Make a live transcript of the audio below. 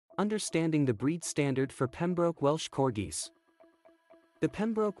Understanding the breed standard for Pembroke Welsh Corgis. The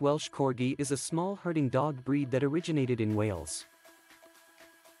Pembroke Welsh Corgi is a small herding dog breed that originated in Wales.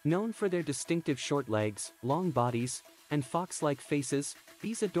 Known for their distinctive short legs, long bodies, and fox-like faces,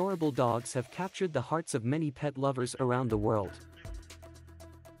 these adorable dogs have captured the hearts of many pet lovers around the world.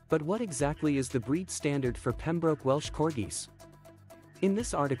 But what exactly is the breed standard for Pembroke Welsh Corgis? In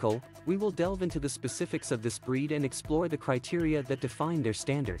this article, we will delve into the specifics of this breed and explore the criteria that define their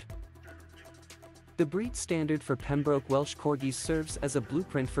standard. The breed standard for Pembroke Welsh Corgis serves as a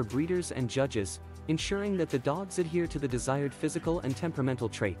blueprint for breeders and judges, ensuring that the dogs adhere to the desired physical and temperamental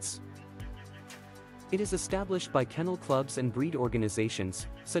traits. It is established by kennel clubs and breed organizations,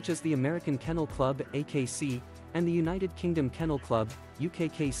 such as the American Kennel Club (AKC) and the United Kingdom Kennel Club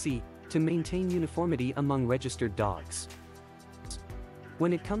 (UKKC), to maintain uniformity among registered dogs.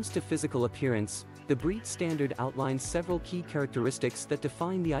 When it comes to physical appearance, the breed standard outlines several key characteristics that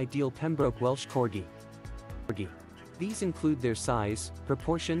define the ideal Pembroke Welsh Corgi. These include their size,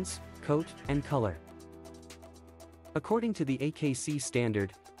 proportions, coat, and color. According to the AKC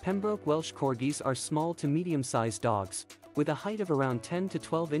standard, Pembroke Welsh Corgis are small to medium-sized dogs, with a height of around 10 to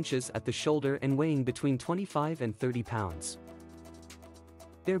 12 inches at the shoulder and weighing between 25 and 30 pounds.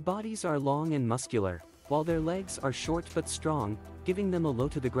 Their bodies are long and muscular, while their legs are short but strong, giving them a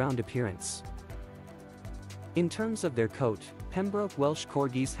low-to-the-ground appearance. In terms of their coat, Pembroke Welsh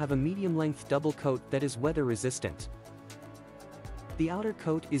Corgis have a medium-length double coat that is weather-resistant. The outer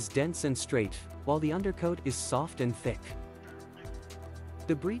coat is dense and straight, while the undercoat is soft and thick.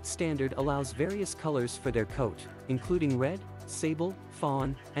 The breed standard allows various colors for their coat, including red, sable,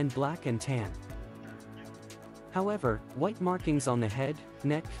 fawn, and black and tan. However, white markings on the head,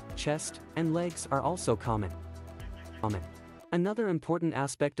 neck, chest, and legs are also common. Another important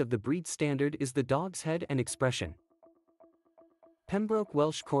aspect of the breed standard is the dog's head and expression. Pembroke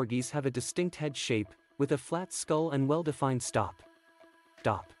Welsh Corgis have a distinct head shape, with a flat skull and well-defined stop.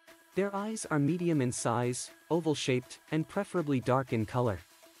 Their eyes are medium in size, oval-shaped, and preferably dark in color.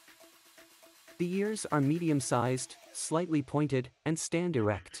 The ears are medium-sized, slightly pointed, and stand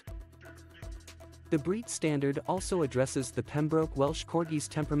erect. The breed standard also addresses the Pembroke Welsh Corgi's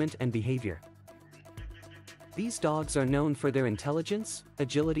temperament and behavior. These dogs are known for their intelligence,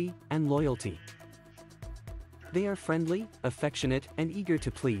 agility, and loyalty. They are friendly, affectionate, and eager to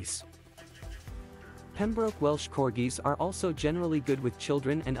please. Pembroke Welsh Corgis are also generally good with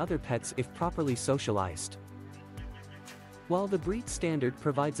children and other pets if properly socialized. While the breed standard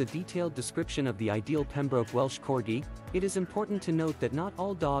provides a detailed description of the ideal Pembroke Welsh Corgi, it is important to note that not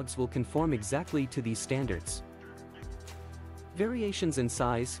all dogs will conform exactly to these standards. Variations in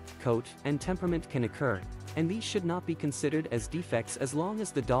size, coat, and temperament can occur, and these should not be considered as defects as long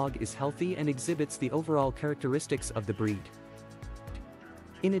as the dog is healthy and exhibits the overall characteristics of the breed.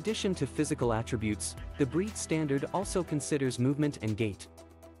 In addition to physical attributes, the breed standard also considers movement and gait.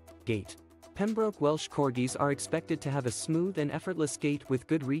 Pembroke Welsh Corgis are expected to have a smooth and effortless gait with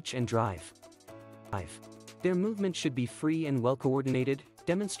good reach and drive. Their movement should be free and well-coordinated,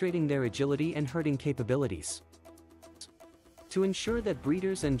 demonstrating their agility and herding capabilities. To ensure that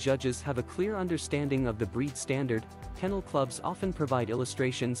breeders and judges have a clear understanding of the breed standard, kennel clubs often provide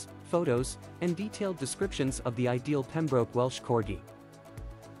illustrations, photos, and detailed descriptions of the ideal Pembroke Welsh Corgi.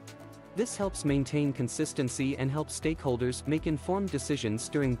 This helps maintain consistency and helps stakeholders make informed decisions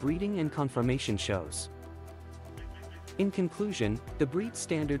during breeding and conformation shows. In conclusion, the breed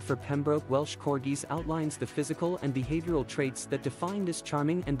standard for Pembroke Welsh Corgis outlines the physical and behavioral traits that define this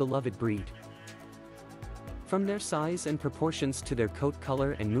charming and beloved breed. From their size and proportions to their coat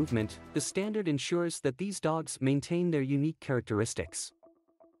color and movement, the standard ensures that these dogs maintain their unique characteristics.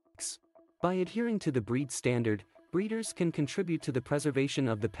 By adhering to the breed standard, breeders can contribute to the preservation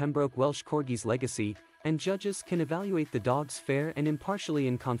of the Pembroke Welsh Corgi's legacy, and judges can evaluate the dogs fair and impartially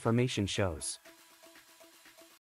in conformation shows.